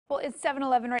Well, it's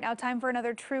 7:11 right now. Time for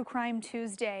another True Crime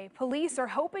Tuesday. Police are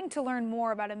hoping to learn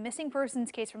more about a missing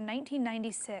persons case from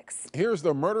 1996. Here's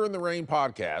the Murder in the Rain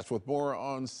podcast with more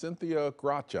on Cynthia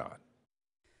Grotjohn.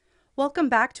 Welcome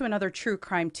back to another True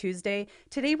Crime Tuesday.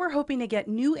 Today we're hoping to get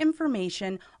new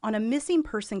information on a missing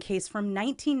person case from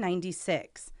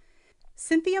 1996.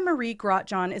 Cynthia Marie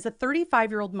Grotjohn is a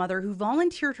 35-year-old mother who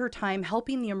volunteered her time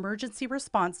helping the emergency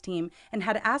response team and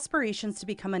had aspirations to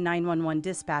become a 911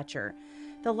 dispatcher.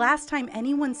 The last time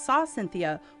anyone saw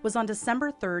Cynthia was on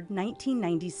December 3rd,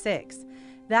 1996.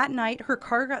 That night, her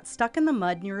car got stuck in the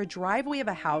mud near a driveway of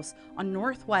a house on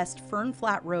Northwest Fern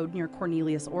Flat Road near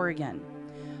Cornelius, Oregon.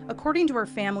 According to her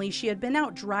family, she had been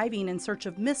out driving in search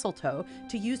of mistletoe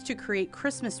to use to create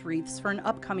Christmas wreaths for an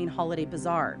upcoming holiday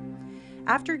bazaar.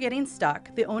 After getting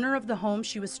stuck, the owner of the home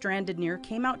she was stranded near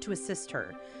came out to assist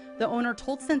her. The owner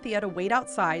told Cynthia to wait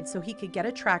outside so he could get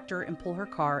a tractor and pull her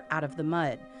car out of the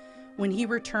mud. When he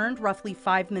returned roughly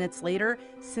 5 minutes later,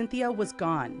 Cynthia was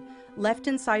gone. Left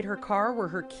inside her car were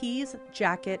her keys,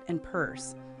 jacket, and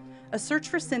purse. A search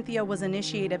for Cynthia was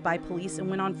initiated by police and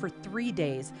went on for 3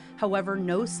 days. However,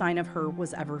 no sign of her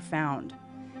was ever found.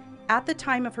 At the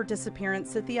time of her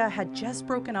disappearance, Cynthia had just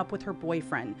broken up with her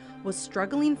boyfriend, was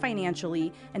struggling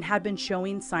financially, and had been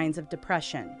showing signs of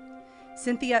depression.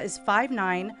 Cynthia is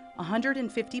 5'9",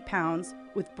 150 pounds,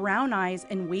 with brown eyes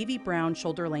and wavy brown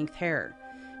shoulder-length hair.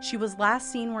 She was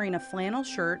last seen wearing a flannel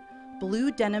shirt,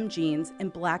 blue denim jeans,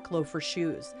 and black loafer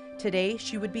shoes. Today,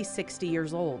 she would be 60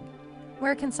 years old.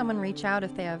 Where can someone reach out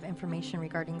if they have information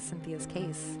regarding Cynthia's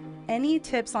case? Any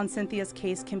tips on Cynthia's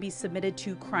case can be submitted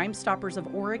to Crime Stoppers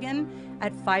of Oregon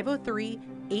at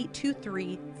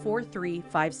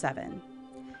 503-823-4357.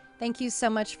 Thank you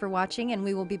so much for watching, and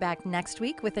we will be back next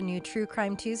week with a new True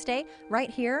Crime Tuesday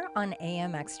right here on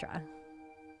AM Extra.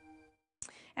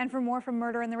 And for more from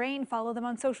Murder in the Rain, follow them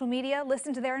on social media,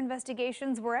 listen to their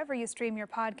investigations wherever you stream your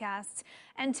podcasts,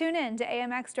 and tune in to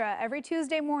AM Extra every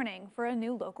Tuesday morning for a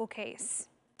new local case.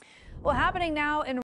 Well, happening now in